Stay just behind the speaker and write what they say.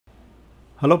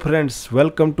Hello friends,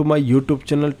 welcome to my YouTube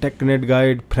channel TechNet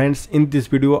Guide. Friends, in this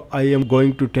video I am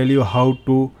going to tell you how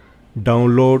to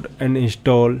download and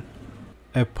install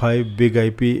F5 Big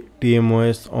IP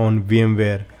TMOS on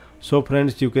VMware. So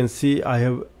friends, you can see I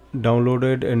have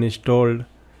downloaded and installed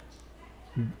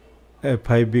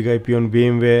F5 Big IP on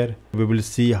VMware. We will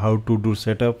see how to do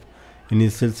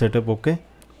initial setup, okay?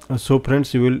 So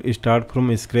friends, you will start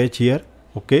from scratch here,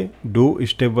 okay? Do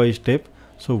step by step.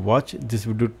 So watch this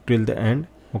video till the end,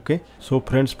 okay? So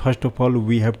friends, first of all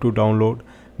we have to download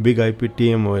Big IP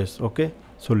TMOS, okay?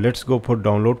 So let's go for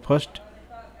download first,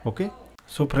 okay?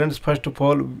 So friends, first of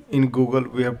all in Google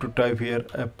we have to type here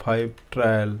F5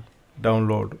 trial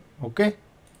download, okay?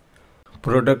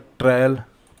 Product trial,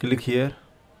 click here.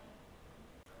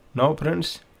 Now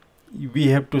friends, we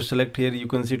have to select here, you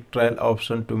can see trial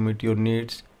option to meet your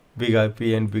needs, Big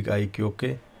IP and Big IQ,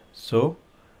 okay? So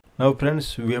now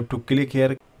friends, we have to click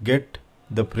here, get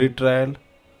the free trial,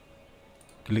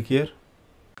 click here.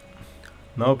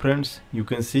 Now friends, you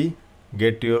can see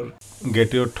get your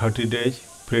 30 days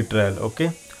free trial,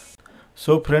 okay?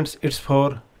 So friends, it's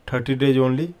for 30 days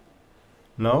only.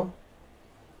 Now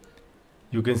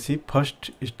you can see first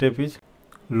step is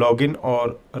login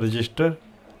or register,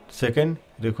 second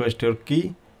request your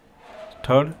key,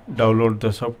 third click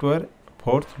the software,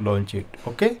 fourth launch it,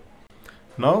 okay?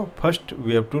 Now first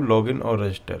we have to login or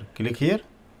register, click here,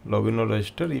 login or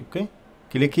register, okay,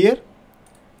 click here.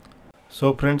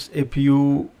 So friends, if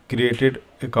you created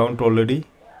account already,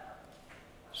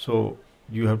 so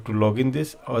you have to log in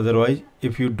this, otherwise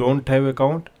if you don't have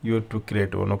account you have to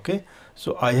create one, okay?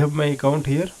 So I have my account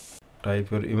here, type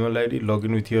your email ID,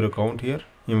 login with your account here,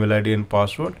 email ID and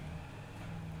password.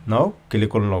 Now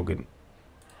click on login.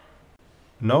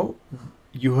 Now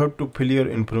you have to fill your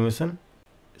information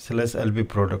 /LB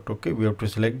product, okay? We have to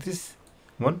select this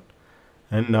one.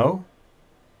 And now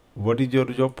what is your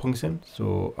job function?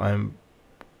 So I am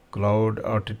cloud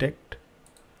architect.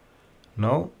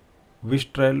 Now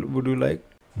which trial would you like?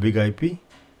 Big IP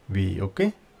V,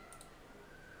 okay?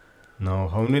 Now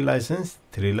how many license?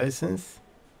 3 license.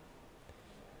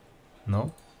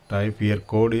 Now type here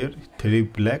code here 3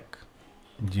 black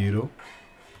 0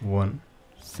 1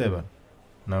 7.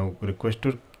 Now request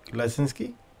your license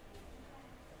key.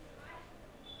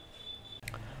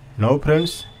 Now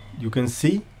friends, you can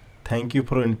see thank you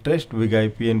for interest Big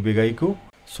IP and Big IQ.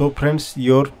 So friends,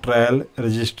 your trial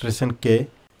registration key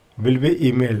will be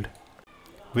emailed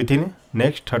within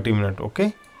next 30 minutes,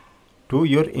 okay, to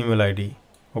your email ID,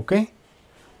 okay?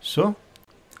 So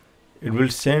it will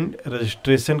send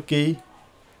registration key,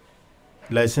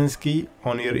 license key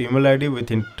on your email ID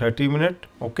within 30 minutes,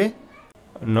 okay?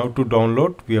 Now to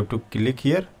download we have to click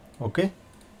here, okay?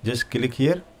 Just click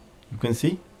here, you can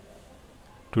see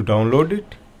to download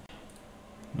it.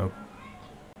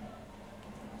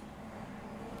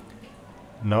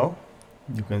 Now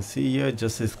you can see here,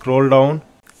 just scroll down.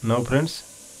 Now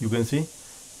friends, you can see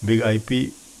Big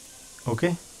IP,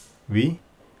 okay, V.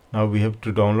 Now we have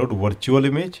to download virtual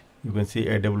image. You can see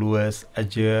AWS,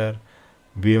 Azure,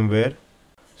 VMware.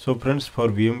 So friends, for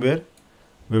VMware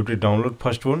we have to download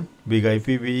first one, Big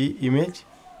IP V image.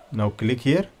 Now click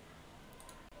here.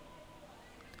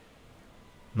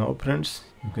 Now friends,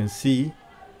 you can see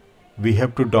we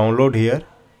have to download here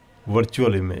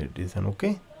virtual image edition,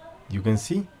 okay? You can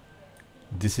see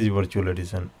this is virtual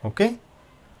edition, okay?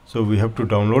 So we have to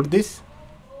download this.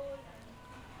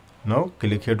 Now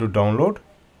click here to download.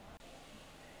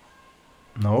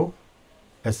 Now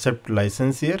accept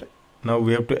license here. Now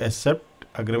we have to accept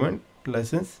agreement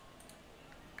license.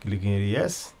 Click here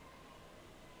yes.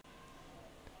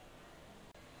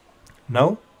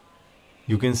 Now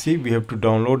you can see we have to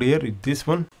download here this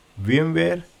one,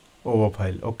 VMware over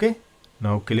file, okay?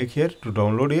 Now click here to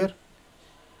download here.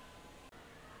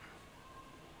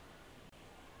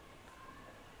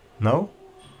 Now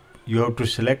you have to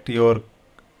select your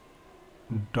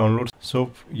download.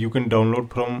 So you can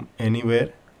download from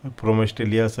anywhere, from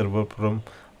Australia server, from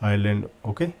Ireland,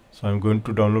 okay? So I'm going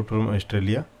to download from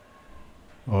Australia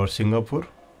or Singapore,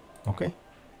 okay?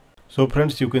 So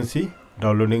friends, you can see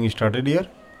downloading started here.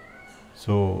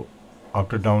 So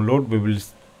after download we will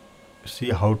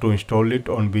see how to install it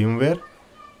on VMware,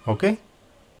 okay?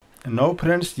 And now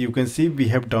friends, you can see we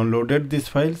have downloaded this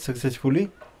file successfully.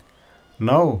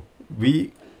 Now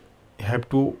we have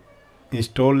to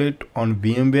install it on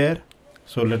VMware.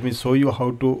 So let me show you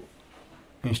how to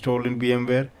install in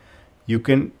VMware. You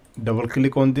can double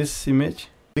click on this image.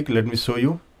 Let me show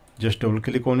you. Just double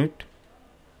click on it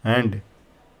and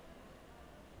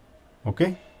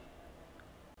okay,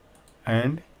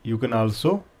 and you can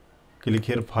also click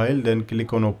here file, then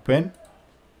click on open,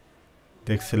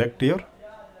 then select here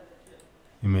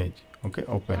image. Okay,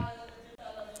 open.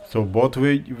 So both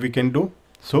way we can do.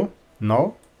 So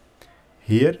now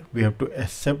here we have to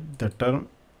accept the term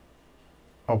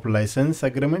of license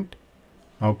agreement.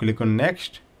 Now click on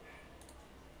next.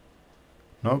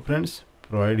 Now friends,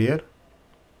 provide here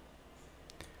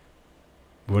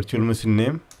virtual machine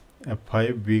name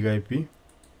F5 big IP.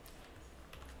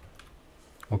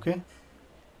 Okay,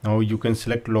 now you can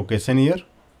select location here,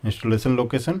 installation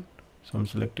location. So I'm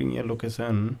selecting here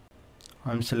location.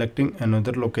 I'm selecting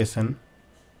another location,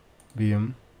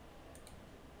 VM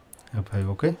F5.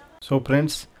 Okay, so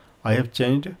friends, I have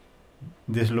changed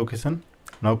this location.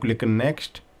 Now click on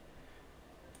next.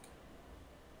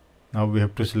 Now we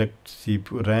have to select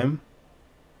CPU RAM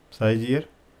size here.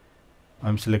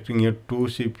 I'm selecting here 2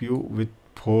 CPU with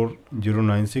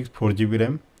 4096 4GB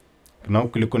RAM. Now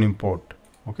click on import.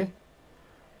 Okay,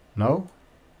 now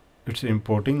it's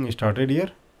importing started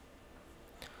here.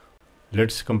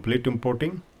 Let's complete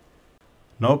importing.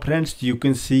 Now friends, you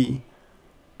can see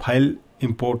file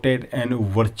imported and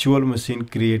virtual machine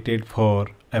created for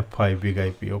F5 big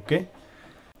IP. Okay,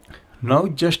 now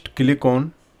just click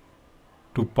on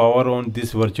to power on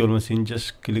this virtual machine.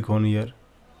 Just click on here.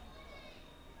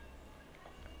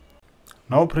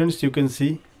 Now friends, you can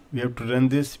see we have to run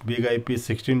this big IP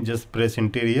 16. Just press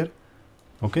enter here.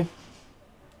 Okay,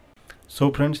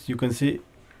 so friends, you can see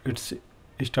it's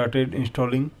started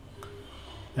installing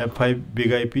F5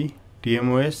 big IP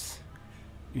TMOS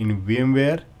in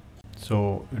VMware.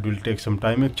 So it will take some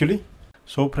time actually.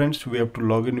 So friends, we have to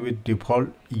log in with default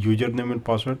username and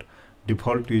password.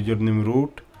 Default username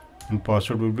root and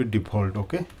password will be default.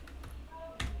 Okay,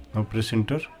 now press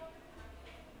enter.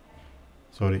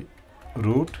 Sorry,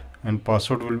 root and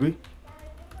password will be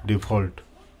default.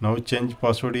 Now change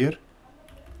password here.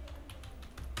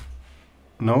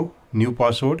 Now new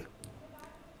password,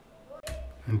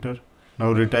 enter.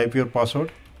 Now retype your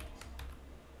password.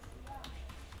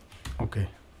 Okay,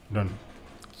 done.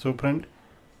 So friend,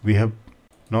 we have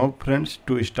now friends,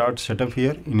 to start setup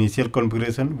here initial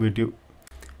configuration we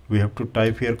have to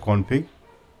type here config.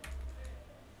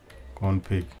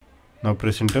 Now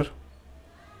press enter.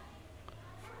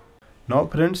 Now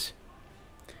friends,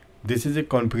 this is a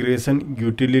configuration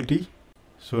utility.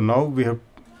 So now we have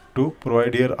to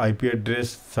provide here IP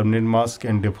address, subnet mask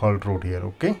and default route here.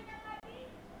 Okay,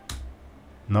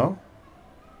 now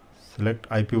select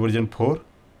IP version 4.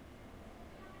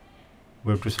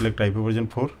 We have to select IP version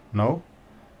 4. Now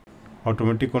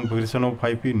automatic configuration of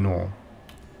IP, no.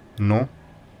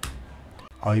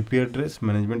 IP address,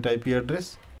 management IP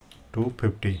address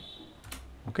 250.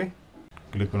 Okay,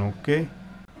 click on OK.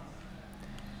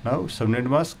 Now subnet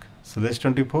mask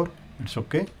 /24, it's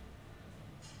okay.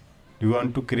 Do you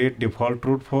want to create default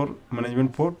route for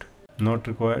management port? Not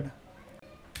required.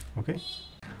 Okay,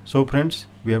 so friends,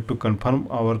 we have to confirm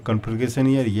our configuration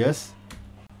here. Yes.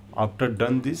 After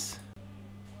done this,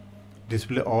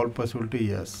 display all possibility.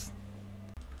 Yes.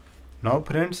 Now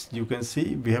friends, you can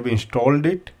see we have installed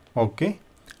it. Okay,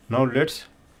 now let's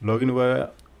log in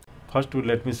via, first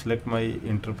let me select my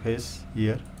interface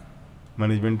here,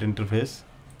 management interface.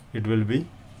 It will be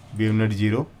VMnet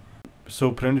 0.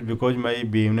 So friends, because my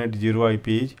VMnet 0 IP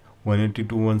is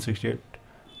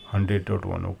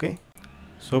 192.168.100.1. Okay,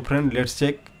 so friend, let's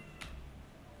check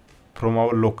from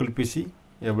our local PC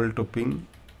able to ping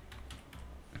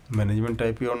management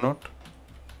IP or not.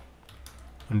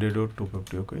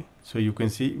 100.250. Okay, so you can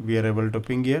see we are able to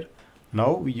ping here.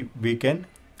 Now we can,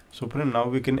 so friend, now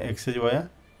we can access via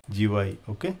GUI.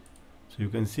 Okay, so you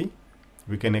can see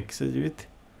we can access with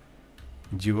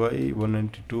GUI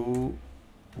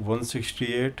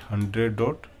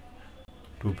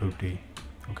 192.168.100.250.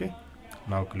 Okay,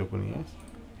 now click on yes.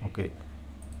 Okay,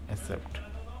 accept.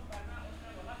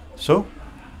 So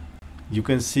you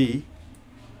can see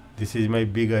this is my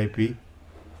big IP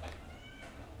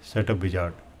setup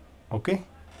wizard. Okay,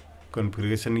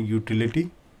 configuration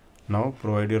utility. Now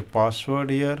provide your password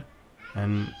here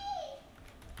and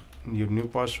your new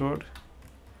password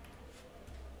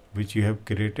which you have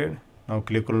created. Now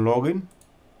click on login.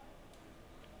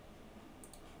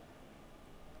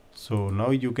 So now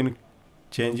you can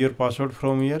change your password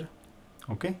from here.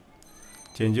 Okay,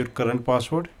 change your current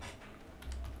password,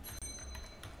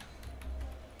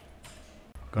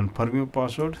 confirm your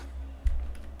password,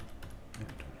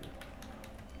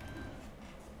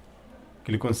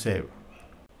 click on save.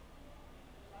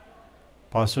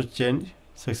 Password change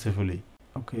successfully.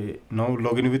 Okay, now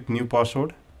login with new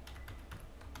password.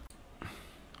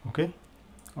 Okay,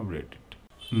 update it.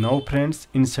 Now friends,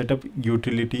 in setup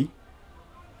utility,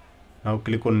 now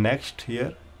click on next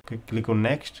here. Okay, click on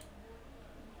next.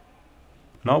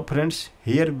 Now friends,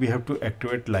 here we have to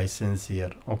activate license here.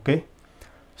 Okay,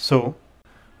 so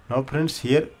now friends,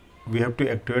 here we have to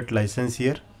activate license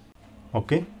here.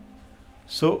 Okay,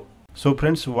 so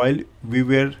friends, while we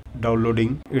were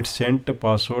downloading, it sent a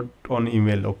password on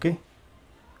email. Okay,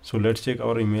 so let's check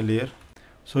our email here.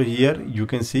 So here you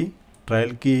can see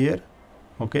trial key here.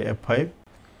 Okay, F5.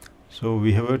 So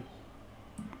we have a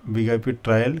big IP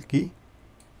trial key.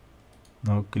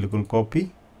 Now click on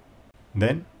copy,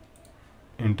 then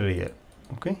enter here.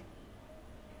 Okay,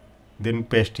 then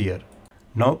paste here.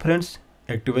 Now friends,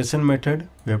 activation method,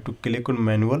 we have to click on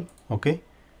manual. Okay,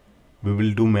 we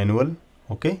will do manual.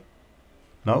 Okay,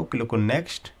 now click on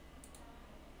next.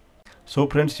 So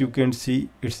friends, you can see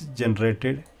it's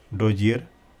generated dossier.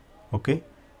 Okay,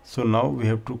 so now we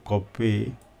have to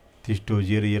copy this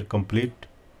dossier here complete.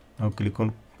 Now click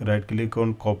on right click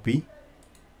on copy.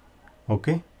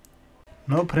 Okay,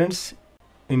 now friends,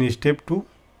 in step 2,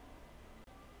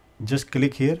 just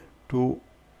click here to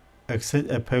access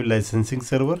F5 licensing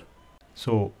server.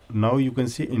 So now you can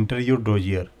see enter your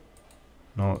dossier.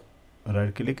 Now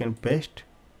right click and paste.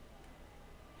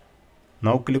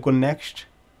 Now click on next.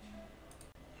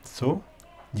 So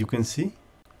you can see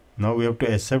now we have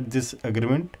to accept this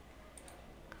agreement.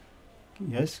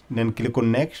 Yes, then click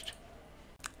on next.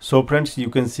 So friends, you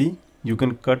can see you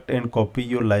can cut and copy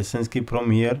your license key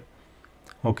from here.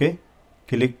 Okay,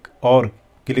 click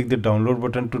the download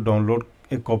button to download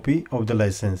a copy of the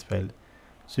license file.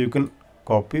 So you can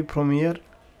copy from here,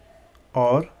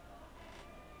 or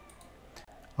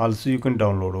also you can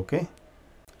download. Okay,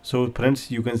 so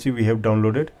friends, you can see we have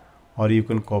downloaded, or you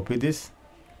can copy this.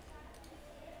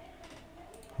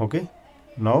 Okay,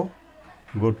 now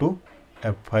go to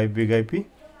F5 big IP.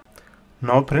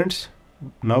 Now friends,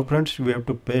 we have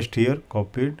to paste here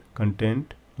copied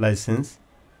content license.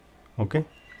 Okay,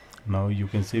 now you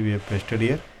can see we have pasted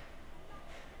here.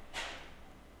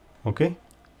 Okay,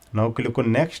 now click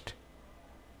on next.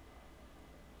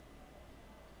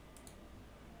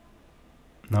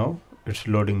 Now it's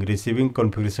loading, receiving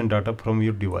configuration data from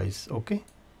your device. Okay,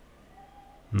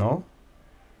 now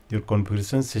your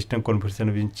system configuration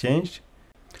has been changed.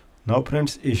 Now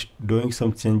friends, it's doing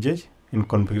some changes in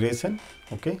configuration.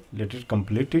 Okay, let it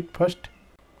complete it first.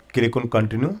 Click on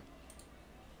continue.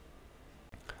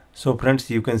 So friends,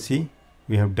 you can see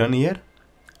we have done here.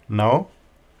 Now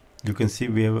you can see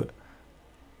we have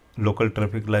local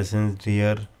traffic license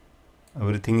here,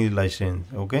 everything is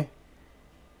licensed. Okay,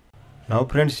 now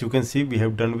friends, you can see we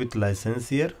have done with license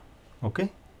here.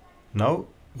 Okay, now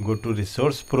go to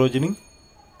resource provisioning.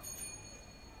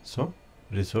 So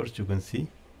resource, you can see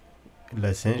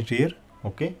licensed here.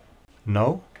 Okay,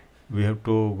 now we have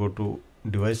to go to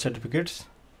device certificates.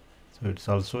 So it's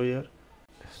also here.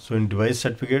 So in device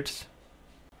certificates,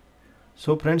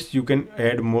 so friends, you can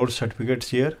add more certificates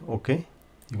here. Okay,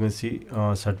 you can see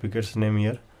certificates name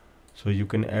here. So you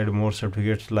can add more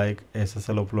certificates like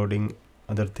SSL uploading,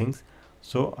 other things.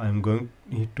 So I'm going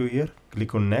to here,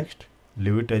 click on next,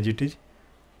 leave it as it is.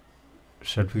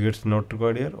 Certificates not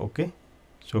required here. Okay,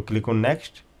 so click on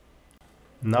next.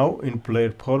 Now in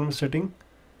platform setting,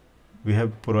 we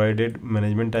have provided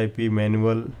management IP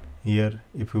manual here.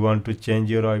 If you want to change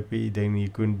your IP, then you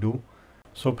can do.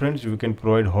 So friends, we can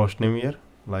provide host name here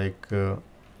like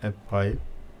F5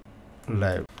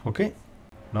 live. Okay,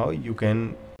 now you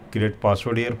can create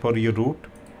password here for your root.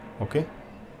 Okay,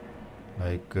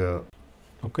 like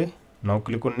okay, now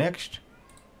click on next.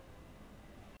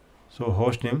 So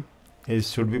host name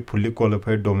should be fully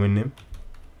qualified domain name.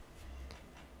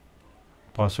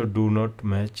 Password do not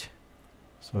match,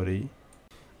 sorry.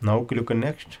 Now click on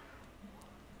next.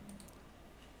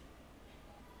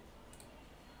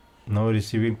 Now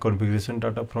receiving configuration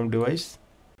data from device.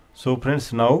 So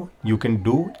friends, now you can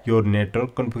do your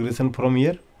network configuration from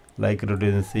here like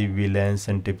redundancy, VLANs,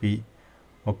 NTP.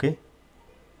 Okay,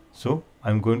 so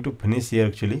I'm going to finish here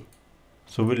actually.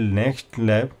 So next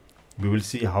lab we will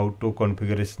see how to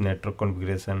configure this network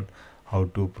configuration, how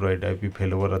to provide IP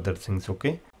failover, other things.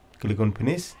 Okay, click on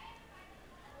finish.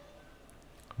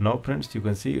 Now friends, you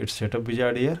can see it's setup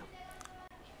wizard here.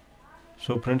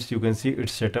 So friends, you can see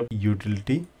it's setup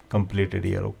utility completed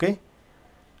here. Okay,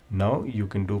 now you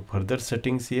can do further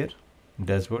settings here.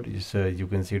 Dashboard is you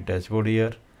can see dashboard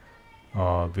here.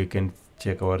 We can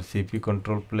check our CPU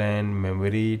control plan,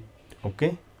 memory.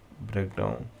 Okay,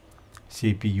 breakdown,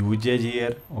 CPU usage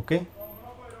here. Okay,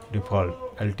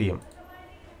 default LTM.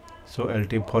 So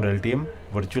LTM, for LTM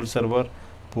virtual server,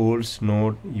 pools,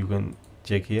 node, you can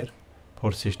check here.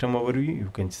 For system overview, you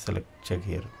can check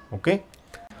here. Okay,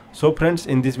 so friends,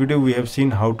 in this video we have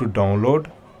seen how to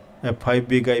download F5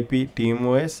 big IP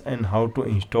TMOS and how to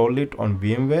install it on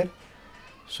VMware.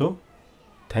 So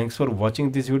thanks for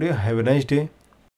watching this video. Have a nice day.